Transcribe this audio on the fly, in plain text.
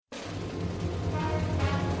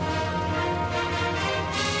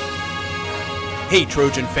Hey,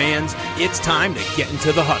 Trojan fans, it's time to get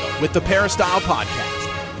into the huddle with the Peristyle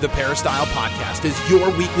Podcast. The Peristyle Podcast is your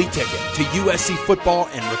weekly ticket to USC football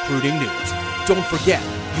and recruiting news. Don't forget,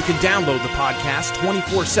 you can download the podcast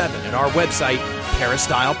 24/7 at our website,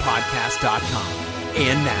 peristylepodcast.com.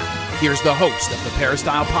 And now, here's the host of the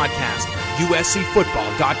Peristyle Podcast,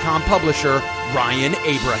 USCFootball.com publisher, Ryan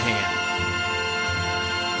Abraham.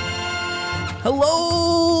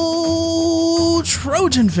 Hello,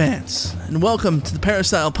 Trojan fans, and welcome to the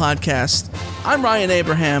Peristyle Podcast. I'm Ryan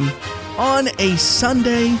Abraham on a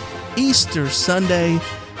Sunday, Easter Sunday.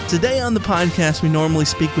 Today on the podcast, we normally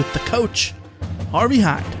speak with the coach, Harvey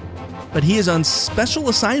Hyde, but he is on special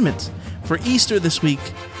assignment for Easter this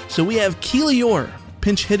week. So we have Keely Eure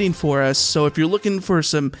pinch hitting for us. So if you're looking for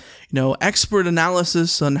some, expert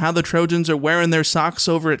analysis on how the Trojans are wearing their socks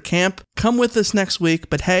over at camp, come with us next week.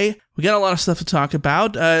 But hey, we got a lot of stuff to talk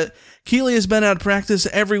about. Keely has been out of practice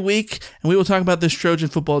every week, and we will talk about this Trojan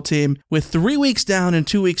football team with 3 weeks down and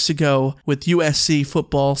 2 weeks to go with USC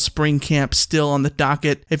football spring camp still on the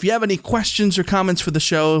docket. If you have any questions or comments for the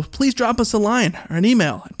show, please drop us a line or an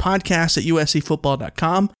email at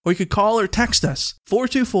podcast@uscfootball.com, or you could call or text us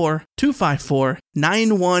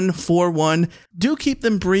 424-254-9141. Do keep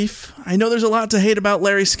them brief. I know there's a lot to hate about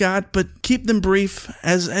Larry Scott, but keep them brief,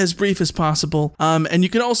 as brief as possible. And you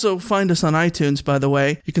can also find us on iTunes, by the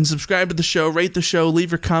way. You can subscribe to the show, rate the show,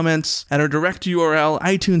 leave your comments at our direct URL,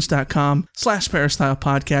 itunes.com/Peristyle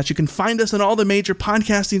Podcast. You can find us on all the major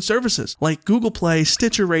podcasting services like Google Play,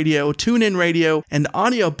 Stitcher Radio, TuneIn Radio, and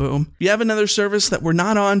Audio Boom. If you have another service that we're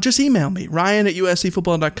not on, just email me,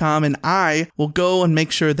 Ryan@uscfootball.com, and I will go and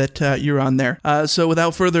make sure that you're on there. So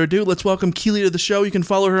without further ado, let's welcome Keely to the show. You can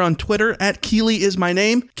follow her on Twitter at Keely is my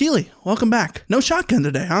name. Keely, welcome back. No shotgun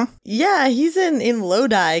today, huh? Yeah, he's in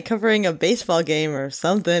Lodi covering a baseball game or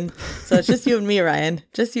something. So it's just you and me, Ryan.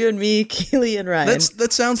 Just you and me, Keely and Ryan.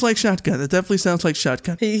 That sounds like shotgun. That definitely sounds like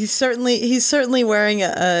shotgun. He's certainly wearing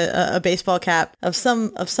a baseball cap of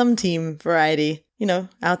some team variety.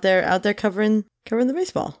 Out there covering the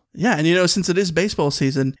baseball. Yeah, and since it is baseball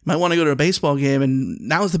season, you might want to go to a baseball game, and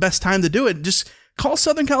now is the best time to do it. Just call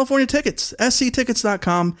Southern California Tickets,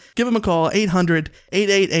 sctickets.com. Give them a call,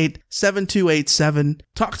 800-888-7287.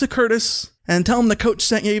 Talk to Curtis and tell him the coach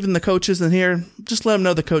sent you. Even the coach isn't here. Just let him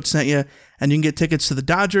know the coach sent you, and you can get tickets to the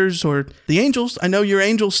Dodgers or the Angels. I know your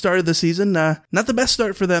Angels started the season. Not the best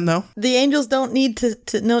start for them, though. The Angels don't need to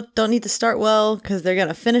start well because they're going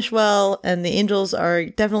to finish well, and the Angels are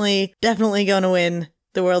definitely going to win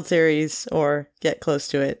the World Series or get close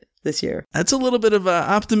to it this year. That's a little bit of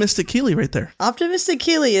optimistic Keely right there. Optimistic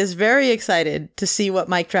Keely is very excited to see what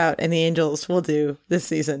Mike Trout and the Angels will do this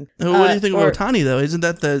season. What do you think of Ohtani, though? Isn't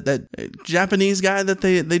that that Japanese guy that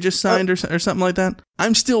they just signed or something like that?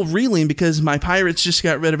 I'm still reeling because my Pirates just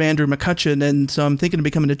got rid of Andrew McCutchen, and so I'm thinking of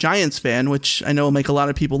becoming a Giants fan, which I know will make a lot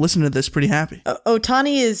of people listen to this pretty happy.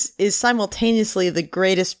 Ohtani is simultaneously the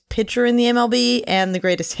greatest pitcher in the MLB and the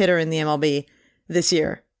greatest hitter in the MLB this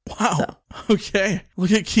year. Wow. So. Okay.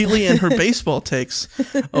 Look at Keely and her baseball takes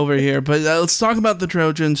over here. But let's talk about the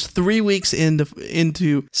Trojans. 3 weeks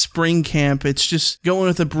into spring camp. It's just going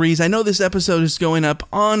with a breeze. I know this episode is going up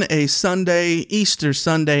on a Sunday, Easter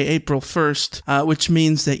Sunday, April 1st, which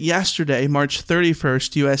means that yesterday, March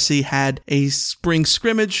 31st, USC had a spring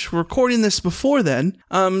scrimmage. We're recording this before then.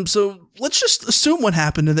 So let's just assume what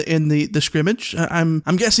happened in the scrimmage. I'm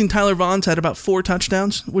guessing Tyler Vaughn's had about 4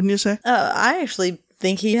 touchdowns, wouldn't you say? I actually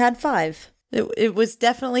think he had 5. It was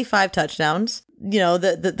definitely 5 touchdowns.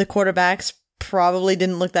 The quarterbacks probably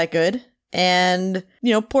didn't look that good. And,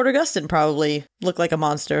 Porter Gustin probably looked like a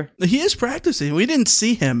monster. He is practicing. We didn't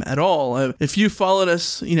see him at all. If you followed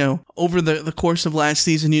us, over the course of last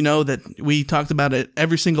season, you know that we talked about it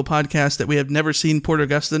every single podcast that we have never seen Porter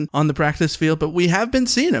Gustin on the practice field, but we have been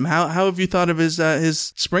seeing him. How have you thought of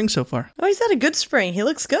his spring so far? Oh, he's had a good spring. He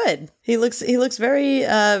looks good. He looks very,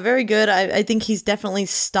 very good. I think he's definitely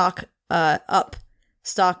stock up.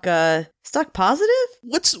 Stock positive?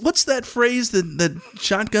 What's that phrase that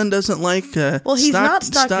Shotgun doesn't like? Well, he's not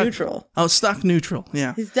stock neutral. Oh, stock neutral.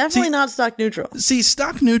 Yeah. He's definitely not stock neutral. See,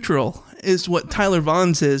 stock neutral is what Tyler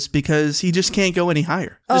Vaughn's is because he just can't go any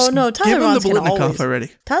higher. Just Tyler Vaughn's can always.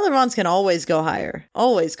 Already. Tyler Vaughn's can always go higher.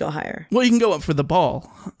 Always go higher. Well, he can go up for the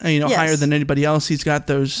ball, Yes. higher than anybody else. He's got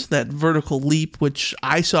that vertical leap, which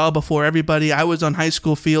I saw before everybody. I was on high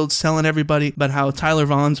school fields telling everybody about how Tyler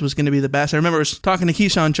Vaughn's was going to be the best. I remember I was talking to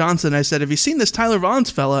Keyshawn Johnson. I said, said, have you seen this Tyler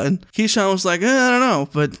Vaughn's fella? And Keyshawn was like, I don't know,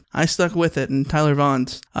 but I stuck with it, and Tyler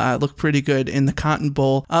Vaughn's looked pretty good in the Cotton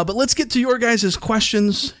Bowl. But let's get to your guys'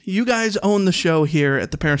 questions. You guys own the show here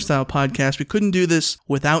at the Peristyle Podcast. We couldn't do this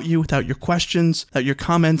without you, without your questions, without your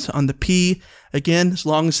comments on the P. Again, as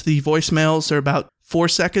long as the voicemails are about 4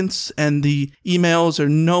 seconds and the emails are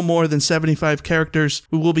no more than 75 characters,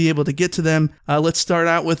 we will be able to get to them. Let's start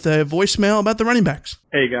out with a voicemail about the running backs.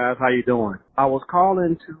 Hey guys, how you doing? I was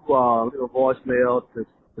calling to leave a voicemail to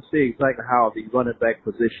see exactly how the running back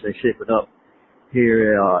position is shaping up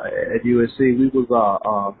here at USC. We was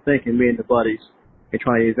thinking, me and the buddies, and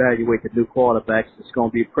trying to evaluate the new quarterbacks. It's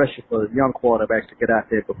going to be pressure for the young quarterbacks to get out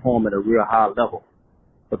there and perform at a real high level.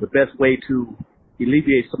 But the best way to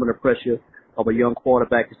alleviate some of the pressure of a young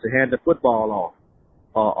quarterback is to hand the football off.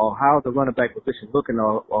 Or how the running back position looking?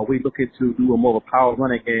 Are we looking to do a more of a power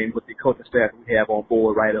running game with the coaching staff we have on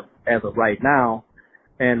board as of right now?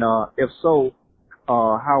 And if so,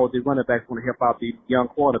 how are the running backs going to help out the young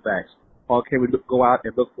quarterbacks? Or can we go out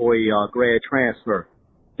and look for a grad transfer?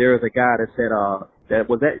 There is a guy that said that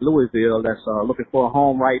was at Louisville that's looking for a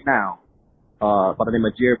home right now by the name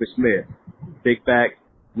of Jeremy Smith. Big back,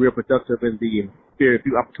 real productive in the very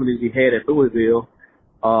few opportunities he had at Louisville.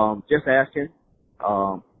 Just asking.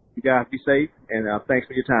 You guys be safe, and thanks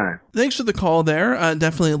for your time. Thanks for the call there.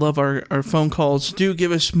 Definitely love our phone calls. Do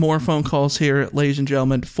give us more phone calls here, ladies and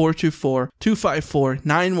gentlemen.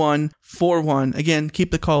 424-254-9141. Again,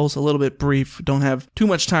 keep the calls a little bit brief. Don't have too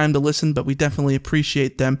much time to listen, but we definitely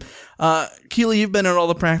appreciate them. Keely, you've been at all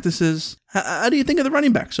the practices. How do you think of the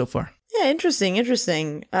running back so far? Yeah, interesting. As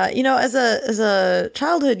a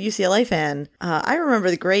childhood UCLA fan, I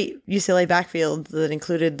remember the great UCLA backfield that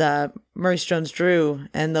included Maurice Jones-Drew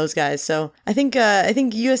and those guys. So I think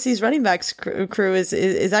USC's running backs crew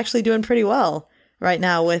is actually doing pretty well right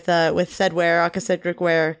now with Ced Ware, Cedric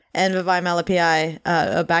Ware, and Vavai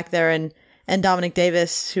Malapai back there, and Dominic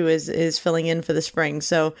Davis, who is filling in for the spring.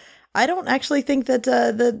 So I don't actually think that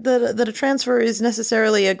that a transfer is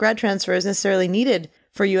necessarily a grad transfer is necessarily needed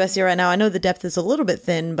for USC right now. I know the depth is a little bit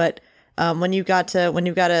thin, but when you've got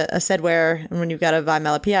a Ced Ware and when you've got a Vi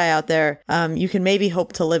Malapai out there, you can maybe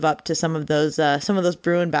hope to live up to some of those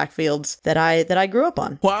Bruin backfields that I grew up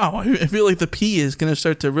on. Wow, I feel like the P is going to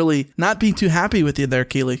start to really not be too happy with you there,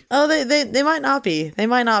 Keely. Oh, they might not be. They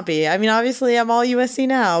might not be. I mean, obviously, I'm all USC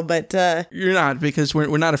now, but you're not, because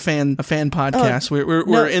we're not a fan podcast.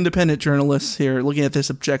 We're independent journalists here, looking at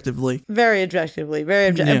this objectively. Very objectively,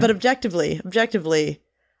 but objectively.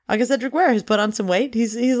 I guess Cedric Ware has put on some weight.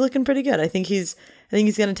 He's looking pretty good. I think he's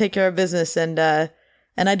going to take care of business, and I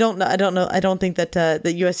don't think that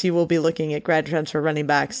USC will be looking at grad transfer running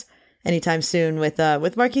backs anytime soon with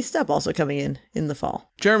Marquise Stepp also coming in the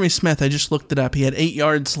fall. Jeremy Smith, I just looked it up. He had 8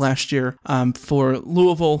 yards last year for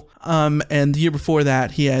Louisville, and the year before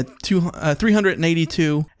that he had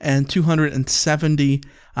 382 and 270.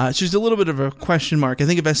 It's just a little bit of a question mark. I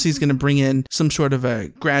think if SC is going to bring in some sort of a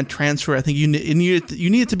grad transfer, I think you need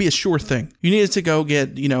it to be a sure thing. You needed to go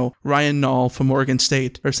get, Ryan Nall from Oregon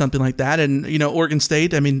State or something like that. And, Oregon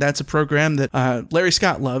State, I mean, that's a program that Larry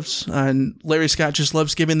Scott loves. And Larry Scott just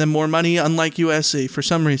loves giving them more money, unlike USC for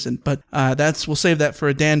some reason. But we'll save that for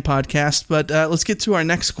a Dan podcast. But let's get to our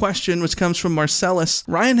next question, which comes from Marcellus.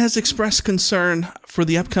 Ryan has expressed concern for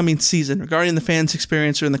the upcoming season regarding the fans'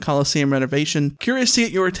 experience during the Coliseum renovation. Curious to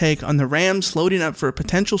get your take on the Rams loading up for a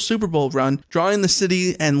potential Super Bowl run, drawing the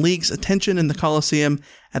city and league's attention in the Coliseum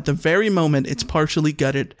at the very moment it's partially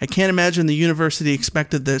gutted. I can't imagine the university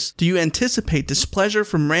expected this. Do you anticipate displeasure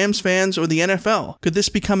from Rams fans or the NFL? Could this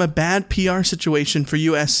become a bad PR situation for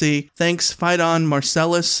USC? Thanks, fight on,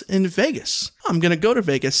 Marcellus in Vegas. I'm going to go to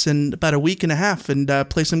Vegas in about a week and a half and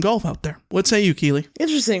play some golf out there. What say you, Keely?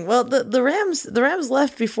 Interesting. Well, the Rams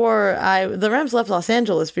left Los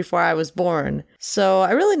Angeles before I was born. So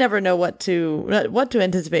I really never know what to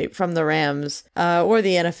anticipate from the Rams or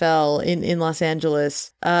the NFL in Los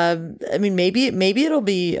Angeles. I mean, maybe it'll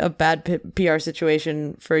be a bad PR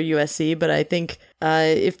situation for USC, but I think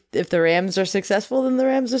if the Rams are successful, then the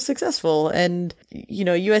Rams are successful. And,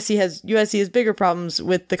 USC has bigger problems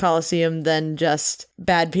with the Coliseum than just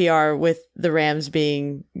bad PR with the Rams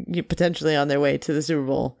being potentially on their way to the Super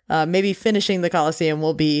Bowl. Maybe finishing the Coliseum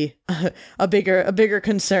will be a bigger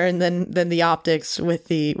concern than the optics with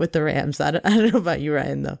the Rams. I don't know about you,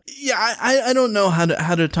 Ryan, though. Yeah, I don't know how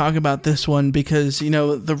to talk about this one, because,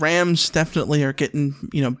 the Rams definitely are getting,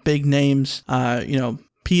 big names,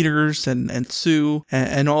 Peters and Sue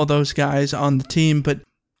and all those guys on the team. But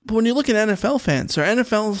when you look at NFL fans, are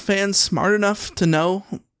NFL fans smart enough to know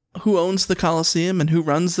who owns the Coliseum and who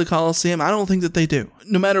runs the Coliseum? I don't think that they do.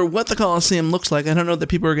 No matter what the Coliseum looks like, I don't know that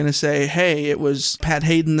people are going to say, hey, it was Pat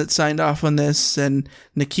Hayden that signed off on this and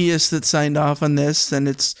Nikias that signed off on this, and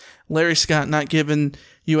it's Larry Scott not giving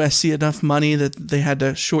USC enough money that they had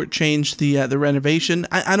to shortchange the renovation.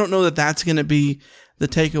 I don't know that that's going to be the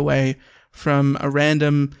takeaway from a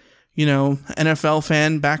random, NFL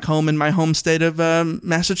fan back home in my home state of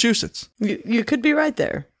Massachusetts. You could be right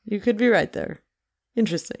there.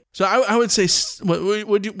 Interesting. So I would say,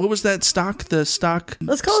 what was that stock? The stock?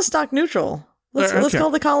 Let's call it stock neutral. Let's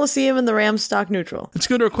call the Coliseum and the Rams stock neutral. Let's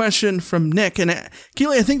go to a question from Nick. And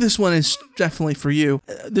Keely, I think this one is definitely for you.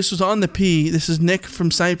 This was on the P. This is Nick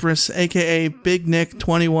from Cyprus, a.k.a. Big Nick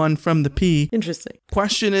 21 from the P. Interesting.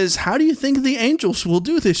 Question is, how do you think the Angels will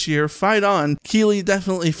do this year? Fight on. Keely,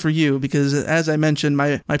 definitely for you, because as I mentioned,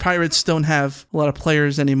 my Pirates don't have a lot of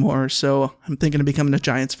players anymore, so I'm thinking of becoming a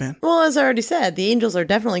Giants fan. Well, as I already said, the Angels are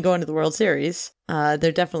definitely going to the World Series.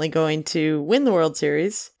 They're definitely going to win the World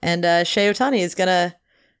Series, and Shohei Ohtani is gonna,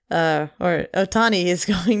 Ohtani is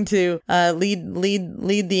going to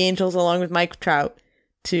lead the Angels along with Mike Trout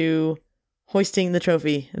to hoisting the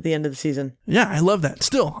trophy at the end of the season. Yeah, I love that.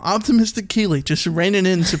 Still, optimistic Keely, just reigning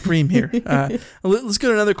in supreme here. Let's go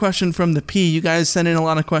to another question from the P. You guys sent in a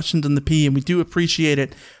lot of questions on the P, and we do appreciate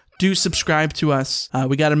it. Do subscribe to us.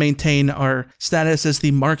 We got to maintain our status as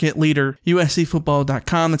the market leader.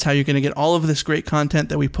 USCFootball.com. That's how you're going to get all of this great content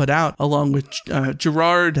that we put out, along with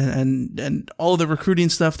Gerard and all of the recruiting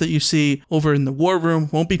stuff that you see over in the War Room.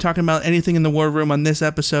 Won't be talking about anything in the War Room on this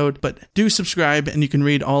episode, but do subscribe and you can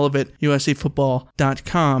read all of it.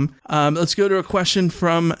 USCFootball.com. Let's go to a question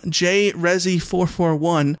from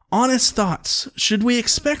JRezi441. Honest thoughts. Should we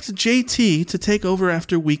expect JT to take over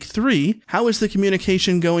after week 3? How is the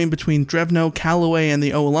communication going between Drevno, Callaway, and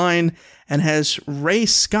the O-line? And has Ray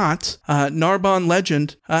Scott, Narbonne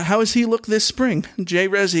legend, how has he looked this spring?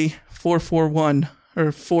 JRezi441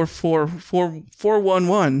 or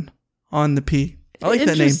 411 on the P. I like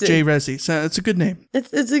that name, JRezi. So it's a good name.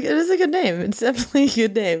 It is a good name. It's definitely a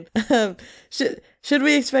good name. Should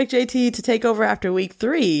we expect JT to take over after week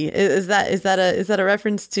 3? Is that a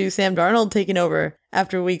reference to Sam Darnold taking over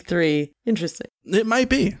after week 3? Interesting. It might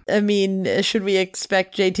be. I mean, should we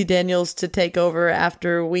expect JT Daniels to take over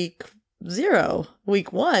after week 0,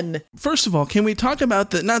 week 1? First of all, can we talk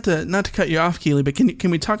about the not to cut you off, Keely, but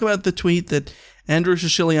can we talk about the tweet that Andrew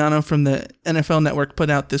Siciliano from the NFL Network put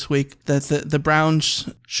out this week that the Browns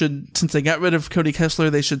should, since they got rid of Cody Kessler,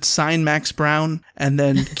 they should sign Max Brown and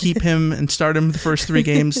then keep him and start him the first 3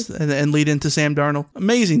 games and lead into Sam Darnold.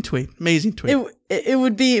 Amazing tweet. It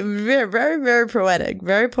would be very, very, very poetic,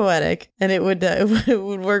 and it would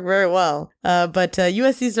work very well. But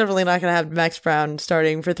USC is definitely not going to have Max Brown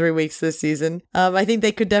starting for 3 weeks this season. I think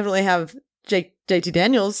they could definitely have JT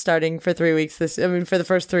Daniels starting for 3 weeks for the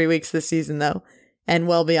first 3 weeks this season, though, and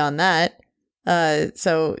well beyond that.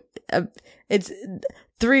 So it's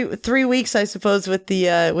 3 weeks, I suppose, with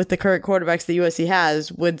the current quarterbacks that USC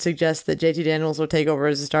has, would suggest that JT Daniels will take over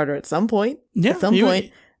as a starter at some point. Yeah,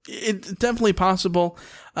 it's definitely possible.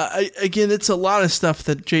 Again, it's a lot of stuff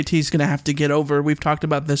that JT's going to have to get over. We've talked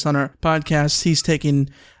about this on our podcast. He's taking,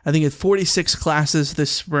 I think, 46 classes this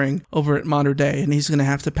spring over at Modern Day, and he's going to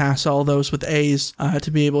have to pass all those with A's to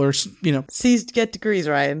be able to, C's to get degrees,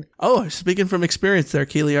 Ryan. Oh, speaking from experience there,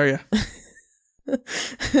 Keely Eure.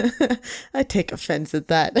 I take offense at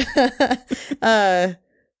that.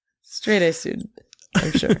 Straight A student,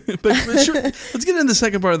 I'm sure. but sure, let's get into the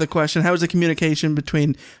second part of the question. How is the communication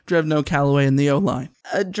between Drevno, Callaway, and the O-line?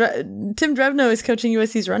 Tim Drevno is coaching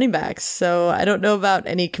USC's running backs, so I don't know about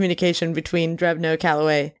any communication between Drevno,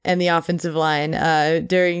 Callaway, and the offensive line.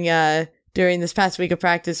 During this past week of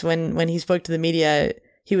practice, when he spoke to the media,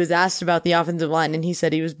 he was asked about the offensive line, and he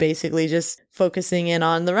said he was basically just focusing in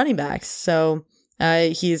on the running backs. So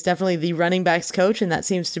he is definitely the running backs coach, and that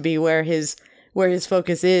seems to be where his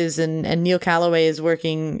focus is, and Neil Callaway is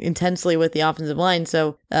working intensely with the offensive line.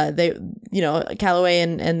 So Callaway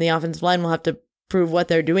and the offensive line will have to prove what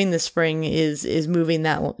they're doing this spring is moving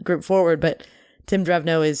that group forward. But Tim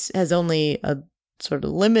Drevno has only a sort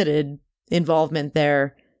of limited involvement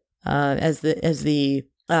there as the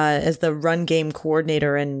run game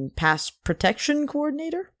coordinator and pass protection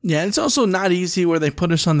coordinator. Yeah, it's also not easy where they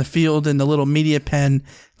put us on the field in the little media pen,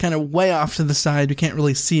 kind of way off to the side. We can't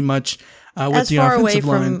really see much. With the offensive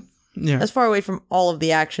line. As far away from all of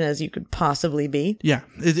the action as you could possibly be. Yeah,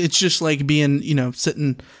 it's just like being,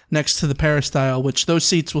 sitting next to the peristyle, which those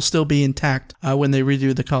seats will still be intact when they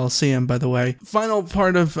redo the Coliseum, by the way. Final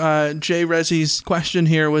part of Jay Rezi's question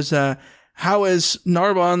here was, How has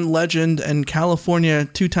Narbonne legend and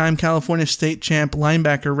two-time California state champ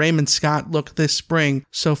linebacker Raymond Scott looked this spring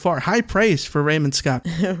so far? High praise for Raymond Scott.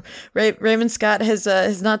 Raymond Scott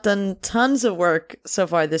has not done tons of work so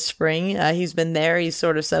far this spring. He's been there. He's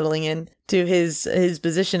sort of settling in to his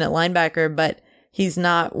position at linebacker, but he's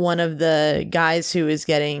not one of the guys who is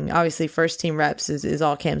getting, obviously, first-team reps is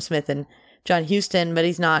all Cam Smith and John Houston, but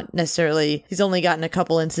he's only gotten a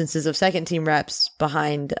couple instances of second-team reps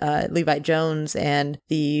behind Levi Jones and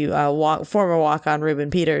the former walk-on Ruben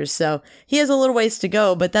Peters. So he has a little ways to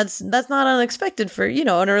go, but that's not unexpected for,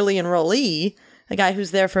 an early enrollee, a guy who's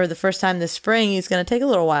there for the first time this spring. He's going to take a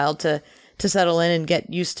little while to settle in and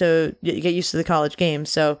get used to the college game.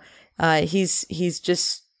 So he's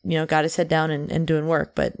just, got his head down and doing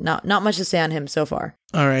work, but not much to say on him so far.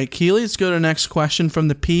 All right, Keely, let's go to the next question from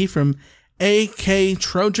the P from AK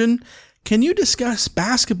Trojan. Can you discuss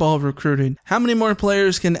basketball recruiting? How many more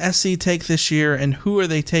players can SC take this year, and who are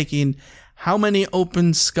they taking? How many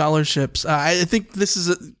open scholarships? I think this is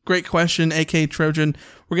a great question, AK Trojan.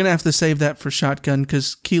 We're going to have to save that for Shotgun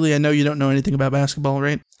because, Keely, I know you don't know anything about basketball,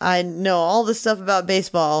 right? I know all the stuff about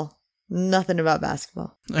baseball. Nothing about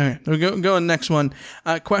basketball. All right, we're going next one.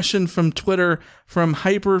 Question from Twitter from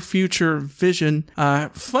Hyperfuture Vision.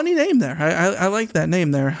 Funny name there. I like that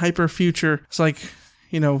name there. Hyperfuture. It's like,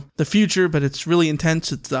 the future, but it's really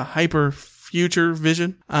intense. It's the Hyperfuture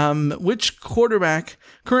Vision. Which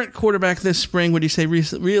current quarterback this spring, would you say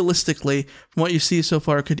realistically, from what you see so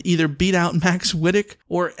far, could either beat out Max Whittick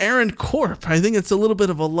or Aaron Corp? I think it's a little bit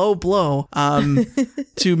of a low blow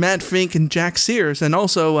to Matt Fink and Jack Sears, and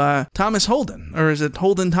also Thomas Holden, or is it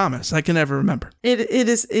Holden Thomas? I can never remember. It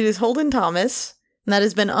is Holden Thomas, and that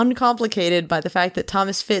has been uncomplicated by the fact that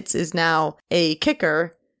Thomas Fitz is now a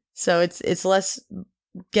kicker, so it's less.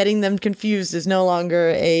 Getting them confused is no longer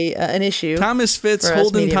an issue. Thomas Fitz,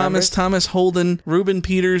 Holden Thomas, members. Thomas Holden, Ruben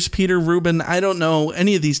Peters, Peter Ruben. I don't know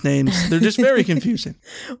any of these names. They're just very confusing.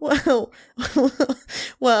 Well.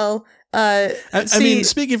 I mean,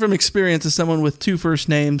 speaking from experience as someone with two first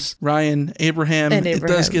names, Ryan, Abraham, it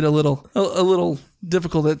does get a little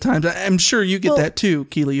difficult at times. I'm sure you get that too,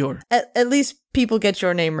 Keely Eure. At least people get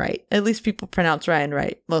your name right. At least people pronounce Ryan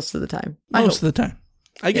right most of the time. Most of the time.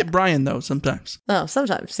 I get Brian, though, sometimes. Oh,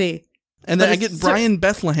 sometimes. See. And then I get Brian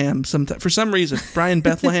Bethlehem sometimes, for some reason. Brian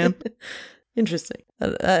Bethlehem. Interesting.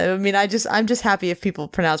 I mean, I'm just happy if people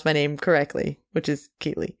pronounce my name correctly, which is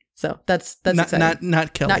Keely. So that's exciting.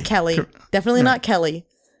 Not Kelly. Not Kelly. Definitely not Kelly.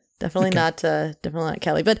 Definitely not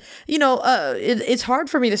Kelly. But, it's hard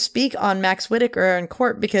for me to speak on Max Whittick or Aaron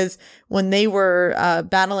Corp because when they were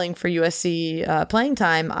battling for USC playing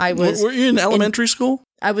time, I was... Were you in elementary school?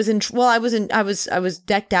 I was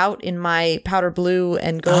decked out in my powder blue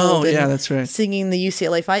and gold. Oh, yeah, that's right. Singing the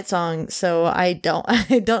UCLA fight song. So I don't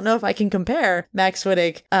know if I can compare Max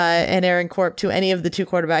Whittick and Aaron Corp to any of the two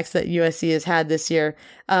quarterbacks that USC has had this year.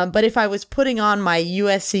 But if I was putting on my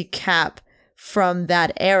USC cap from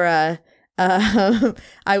that era,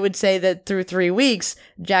 I would say that through 3 weeks,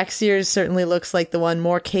 Jack Sears certainly looks like the one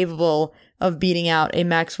more capable of beating out a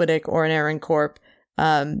Max Whittick or an Aaron Corp.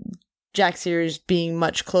 Jack Sears being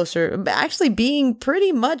much closer, actually being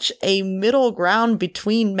pretty much a middle ground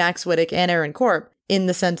between Max Whittick and Aaron Corp, in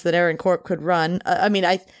the sense that Aaron Corp could run. I mean,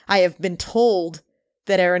 I have been told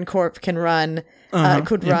that Aaron Corp can run,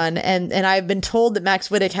 run, and I've been told that Max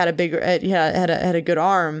Whittick had had a good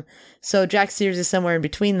arm. So Jack Sears is somewhere in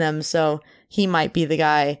between them. So he might be the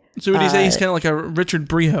guy. So would you say he's kind of like a Richard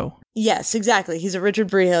Breho? Yes, exactly. He's a Richard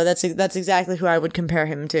Breho. That's exactly who I would compare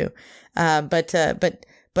him to.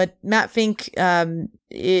 But Matt Fink would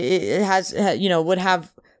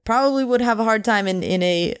have a hard time in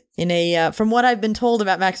a from what I've been told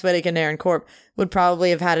about Max Whittick and Aaron Corp, would probably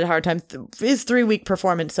have had a hard time. His 3-week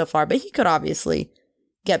performance so far, but he could obviously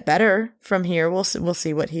get better from here. We'll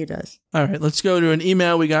see what he does. All right, let's go to an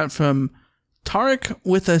email we got from Tarek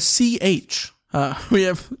with a CH.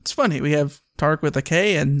 It's funny, we have Tarek with a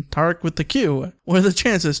K and Tarek with the Q. What are the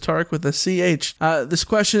chances Tarek with a CH? This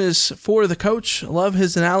question is for the coach. Love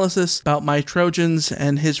his analysis about my Trojans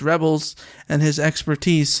and his Rebels and his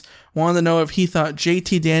expertise. Wanted to know if he thought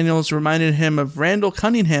JT Daniels reminded him of Randall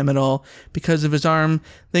Cunningham at all because of his arm.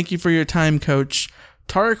 Thank you for your time, coach.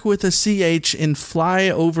 Tarek with a CH in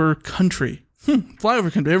flyover country.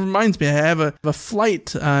 Flyover country. It reminds me, I have a flight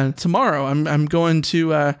tomorrow. I'm going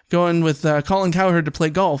with Colin Cowherd to play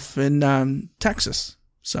golf in Texas.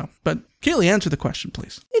 So, but Keely, answer the question,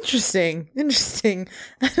 please. Interesting. I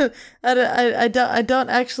don't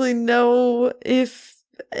actually know if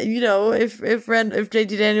JT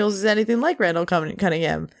Daniels is anything like Randall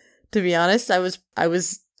Cunningham. To be honest, I was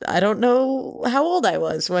I don't know how old I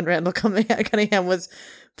was when Randall Cunningham was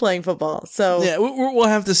playing football. So yeah, we'll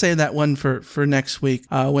have to save that one for next week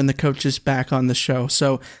when the coach is back on the show.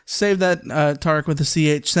 So save that Tarek with a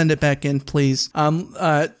CH. Send it back in, please.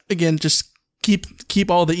 Again, just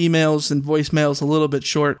keep all the emails and voicemails a little bit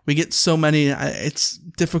short. We get so many, it's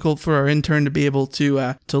difficult for our intern to be able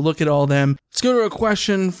to look at all them. Let's go to a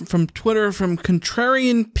question from Twitter from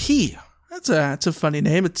Contrarian P. That's a funny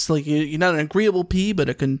name. It's like you're not an agreeable P, but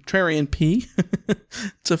a contrarian P.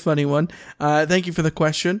 It's a funny one. Thank you for the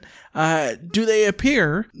question. Do they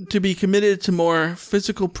appear to be committed to more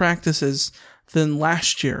physical practices than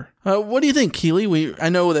last year? What do you think, Keely? I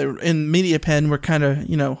know that in Media Pen we're kind of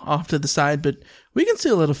off to the side, but we can see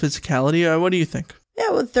a little physicality. What do you think?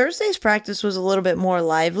 Yeah, well, Thursday's practice was a little bit more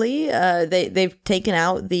lively. They've taken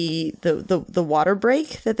out the water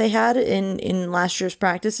break that they had in last year's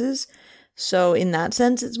practices. So in that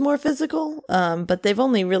sense, it's more physical. But they've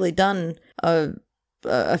only really done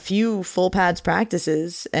a few full pads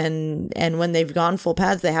practices, and when they've gone full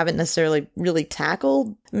pads, they haven't necessarily really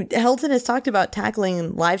tackled. I mean, Helton has talked about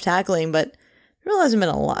live tackling, but there really hasn't been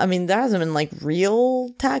a lot. I mean, there hasn't been like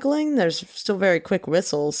real tackling. There's still very quick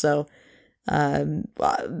whistles. So,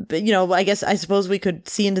 but I suppose we could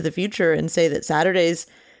see into the future and say that Saturday's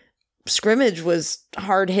scrimmage was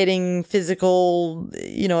hard hitting, physical.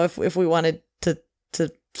 If we wanted to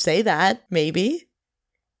say that, maybe.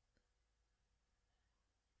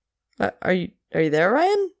 Are you there,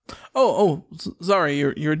 Ryan? Oh, sorry,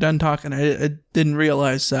 you're done talking. I didn't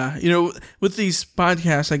realize. With these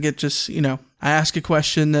podcasts, I get just I ask a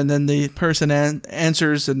question and then the person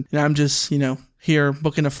answers, and I'm just here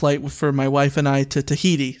booking a flight for my wife and I to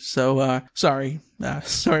Tahiti. So sorry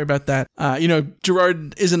about that.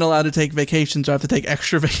 Gerard isn't allowed to take vacations, so I have to take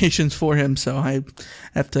extra vacations for him. So I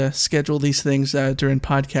have to schedule these things during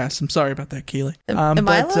podcasts. I'm sorry about that, Keely. Am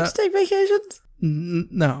I allowed to take vacations?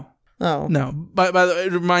 No. Oh. No. By the way,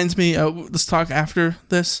 it reminds me, let's talk after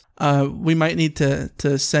this. We might need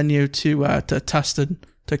to send you to Tustin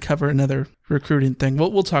to cover another recruiting thing.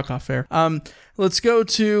 We'll talk off air. Let's go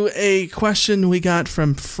to a question we got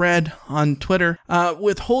from Fred on Twitter.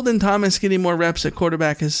 With Holden Thomas getting more reps at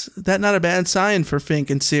quarterback, is that not a bad sign for Fink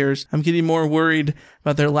and Sears? I'm getting more worried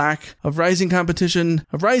about their lack of rising to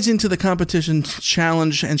the competition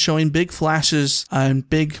challenge and showing big flashes and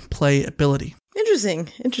big play ability. Interesting.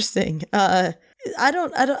 I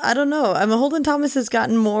don't know. Holden Thomas has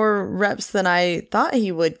gotten more reps than I thought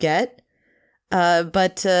he would get.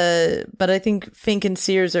 But I think Fink and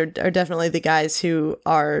Sears are definitely the guys who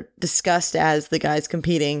are discussed as the guys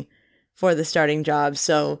competing for the starting job.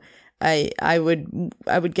 So I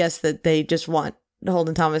would guess that they just want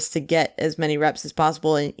Holden Thomas to get as many reps as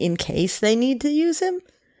possible in case they need to use him.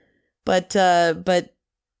 But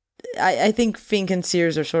I think Fink and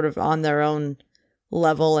Sears are sort of on their own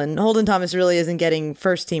level, and Holden Thomas really isn't getting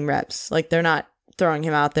first team reps. Like, they're not throwing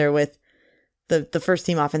him out there with the first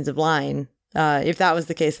team offensive line. If that was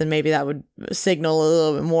the case, then maybe that would signal a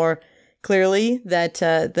little bit more clearly that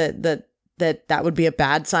that would be a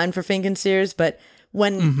bad sign for Fink and Sears. But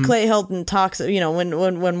when Clay Helton talks,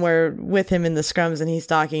 when we're with him in the scrums and he's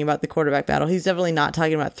talking about the quarterback battle, he's definitely not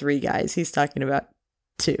talking about three guys. He's talking about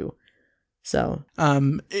two. So,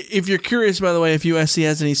 if you're curious, by the way, if USC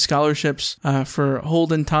has any scholarships for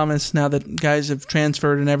Holden Thomas now that guys have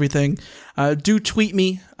transferred and everything, do tweet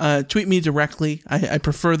me directly. I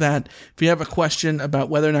prefer that. If you have a question about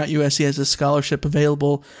whether or not USC has a scholarship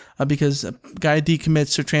available because a guy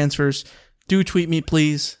decommits or transfers, do tweet me,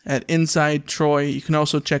 please, at Inside Troy. You can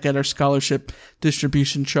also check out our scholarship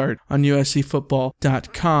distribution chart on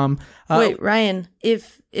USCfootball.com. Wait, Ryan,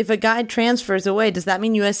 if a guy transfers away, does that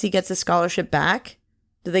mean USC gets a scholarship back?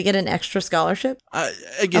 Do they get an extra scholarship?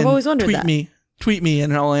 Again, I've always wondered tweet me,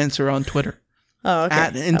 and I'll answer on Twitter. Oh, okay.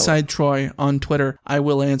 At Inside Troy on Twitter. I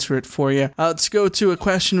will answer it for you. Let's go to a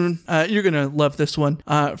question. You're going to love this one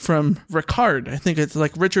from Ricard. I think it's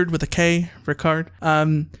like Richard with a K, Ricard.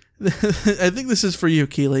 I think this is for you,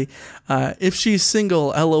 Keely. If she's single,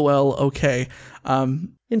 LOL, okay.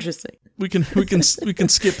 Interesting. We can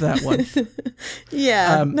skip that one.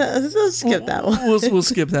 Yeah, let's skip that one. We'll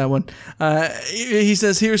skip that one. He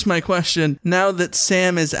says, here's my question. Now that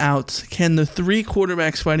Sam is out, can the three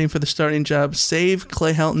quarterbacks fighting for the starting job save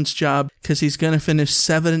Clay Helton's job because he's going to finish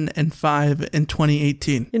 7-5 in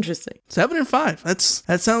 2018? Interesting. 7-5.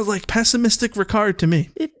 That sounds like pessimistic Ricard to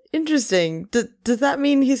me. Interesting. Does that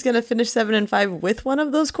mean he's going to finish 7-5 with one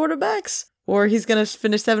of those quarterbacks? Or he's going to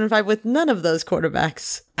finish 7-5 with none of those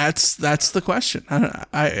quarterbacks? That's the question.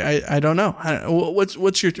 I don't know.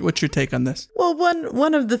 What's your take on this? Well,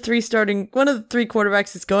 one of the three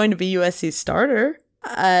quarterbacks is going to be USC's starter.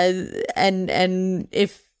 And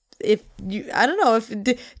if you, I don't know,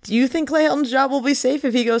 do you think Clay Helton's job will be safe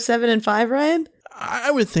if he goes 7-5, Ryan?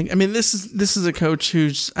 I would think. I mean, this is a coach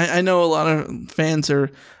who's. I know a lot of fans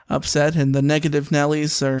are upset, and the negative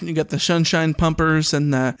Nellies are. You got the sunshine pumpers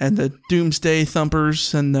and the doomsday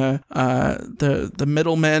thumpers and the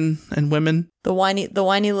middlemen and women. The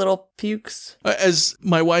whiny little pukes. As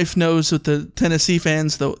my wife knows, with the Tennessee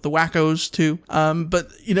fans, the wackos too.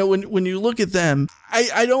 But when you look at them,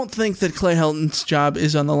 I don't think that Clay Helton's job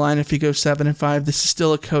is on the line if he goes 7-5. This is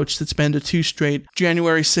still a coach that's been to 2 straight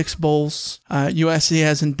January 6 bowls. USC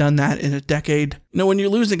hasn't done that in a decade. When you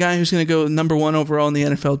lose a guy who's going to go number 1 overall in the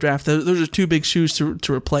NFL draft, those are 2 big shoes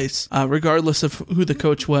to replace, regardless of who the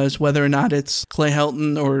coach was, whether or not it's Clay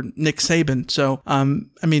Helton or Nick Saban. So,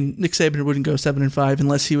 Nick Saban wouldn't go 7-5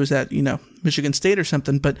 unless he was at, Michigan State or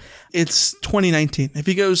something, but it's 2019. If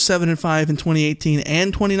he goes 7-5 in 2018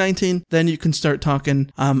 and 2019, then you can start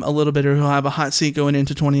talking a little bit, or he'll have a hot seat going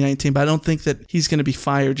into 2019, but I don't think that he's going to be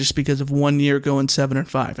fired just because of 1 year going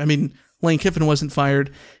 7-5. I mean, Lane Kiffin wasn't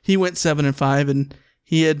fired. He went 7-5, and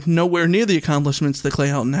he had nowhere near the accomplishments that Clay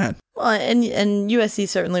Helton had. Well, and USC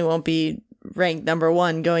certainly won't be ranked number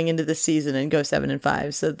 1 going into this season and go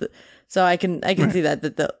 7-5. So I can right. See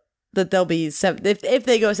that they'll be if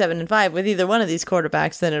they go 7-5 with either one of these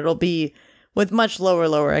quarterbacks, then it'll be with much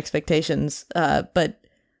lower expectations. But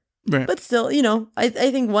still, I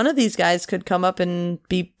think one of these guys could come up and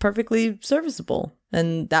be perfectly serviceable,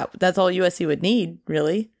 and that's all USC would need,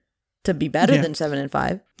 really, to be better than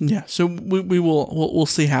 7-5. Yeah, so we'll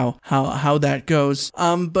see how that goes.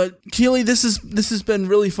 But Keely, this has been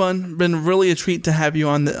really fun. Been really a treat to have you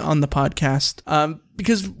on the podcast.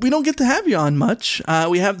 Because we don't get to have you on much.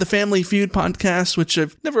 We have the Family Feud podcast, which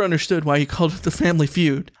I've never understood why you called it the Family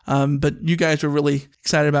Feud. But you guys were really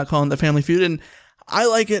excited about calling it the Family Feud, and I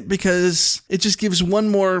like it because it just gives one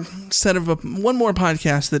more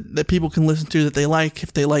podcast that people can listen to that they like.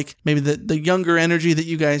 If they like maybe the younger energy that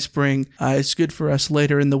you guys bring, it's good for us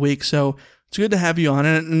later in the week. So it's good to have you on,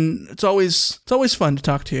 and it's always fun to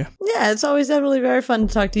talk to you. Yeah, it's always definitely very fun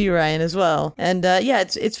to talk to you, Ryan, as well. And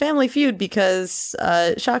it's Family Feud because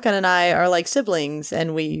Shotgun and I are like siblings,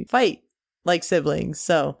 and we fight like siblings.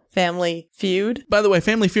 So Family Feud. By the way,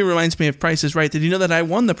 Family Feud reminds me of Price is Right. Did you know that I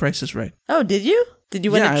won the Price is Right? Oh, did you? Did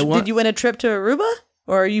you win? Did you win a trip to Aruba?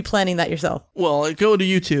 Or are you planning that yourself? Well, go to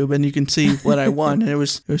YouTube and you can see what I won, and it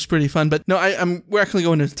was pretty fun. But no, we're actually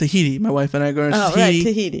going to Tahiti. My wife and I are going to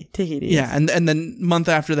Tahiti. Right, Tahiti. Yeah, and then month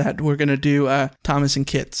after that, we're going to do Thomas and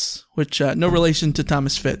Kitts, which no relation to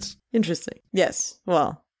Thomas Fitz. Interesting. Yes.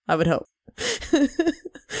 Well, I would hope.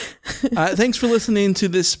 Thanks for listening to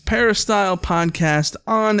this Peristyle podcast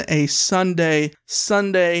on a Sunday,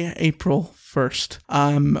 April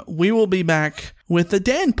 1st. We will be back with the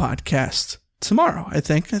Dan podcast tomorrow. I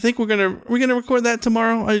think we're gonna record that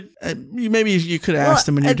tomorrow. Maybe you could have asked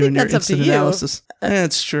him when you're doing your instant analysis.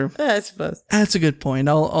 That's true. I suppose that's a good point.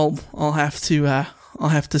 I'll have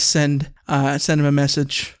to send him a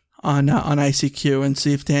message on ICQ and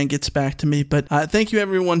see if Dan gets back to me. But thank you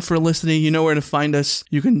everyone for listening. You know where to find us.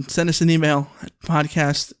 You can send us an email at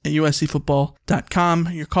podcast@uscfootball.com.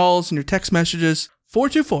 Your calls and your text messages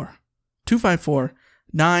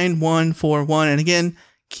 424-254-9141. And again,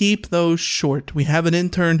 keep those short. We have an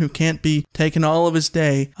intern who can't be taking all of his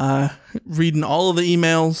day reading all of the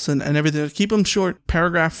emails and everything. Keep them short,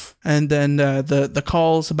 paragraph, and then the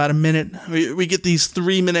calls about a minute. We get these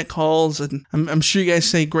 3-minute calls, and I'm sure you guys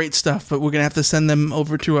say great stuff, but we're gonna have to send them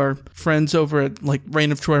over to our friends over at like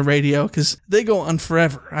Reign of Troy Radio because they go on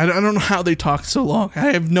forever. I don't know how they talk so long.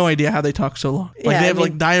 I have no idea how they talk so long. Like they have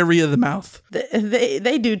like diarrhea of the mouth.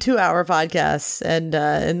 They do 2-hour podcasts, and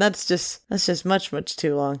that's just much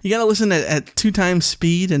too long. You gotta listen at 2 times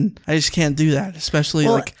speed, and I just can't do that, especially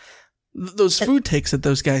like those food takes that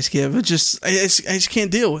those guys give. I just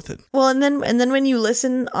can't deal with it. Well, and then when you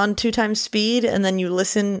listen on 2 times speed, and then you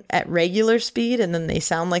listen at regular speed, and then they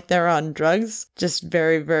sound like they're on drugs, just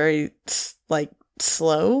very, very like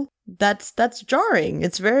slow. That's jarring.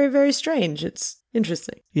 It's very, very strange. It's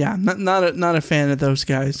interesting. Yeah, not a fan of those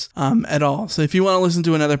guys at all. So if you want to listen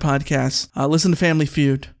to another podcast, listen to Family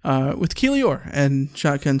Feud with Keely Eure and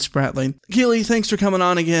Shotgun Spratling. Keely, thanks for coming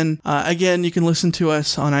on again. Again, you can listen to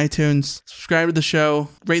us on iTunes, subscribe to the show,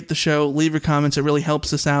 rate the show, leave your comments. It really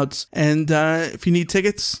helps us out. And if you need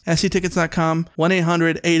tickets, sctickets.com,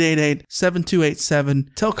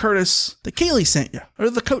 1-800-888-7287. Tell Curtis that Keely sent you, or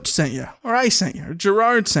the coach sent you, or I sent you, or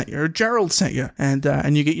Gerard sent you, or Gerald sent you, and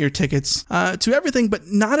you get your tickets to everything but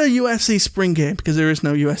not a USC spring game, because there is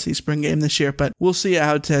no USC spring game this year, but we'll see you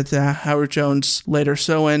out at Howard Jones later.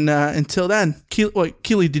 So and until then,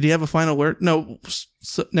 Keely, did you have a final word? No,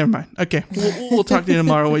 never mind. Okay, we'll talk to you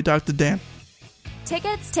tomorrow when we talk to Dan.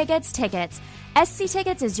 Tickets. SC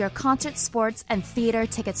Tickets is your concert, sports, and theater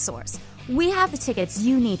ticket source. We have the tickets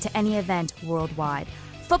you need to any event worldwide.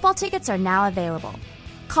 Football tickets are now available.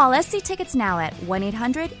 Call SC Tickets now at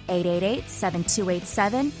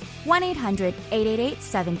 1-800-888-7287,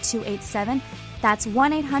 1-800-888-7287. That's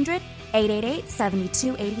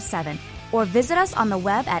 1-800-888-7287. Or visit us on the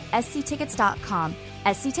web at sctickets.com.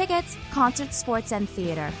 SC Tickets, concert, sports, and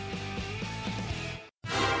theater.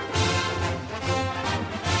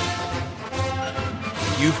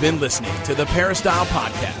 You've been listening to the Peristyle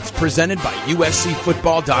Podcast, presented by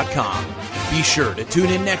USCFootball.com. Be sure to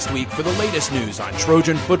tune in next week for the latest news on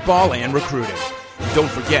Trojan football and recruiting. And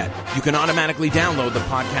don't forget, you can automatically download the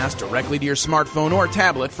podcast directly to your smartphone or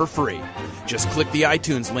tablet for free. Just click the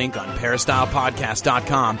iTunes link on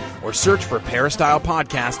peristylepodcast.com or search for Peristyle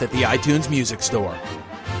Podcast at the iTunes Music Store.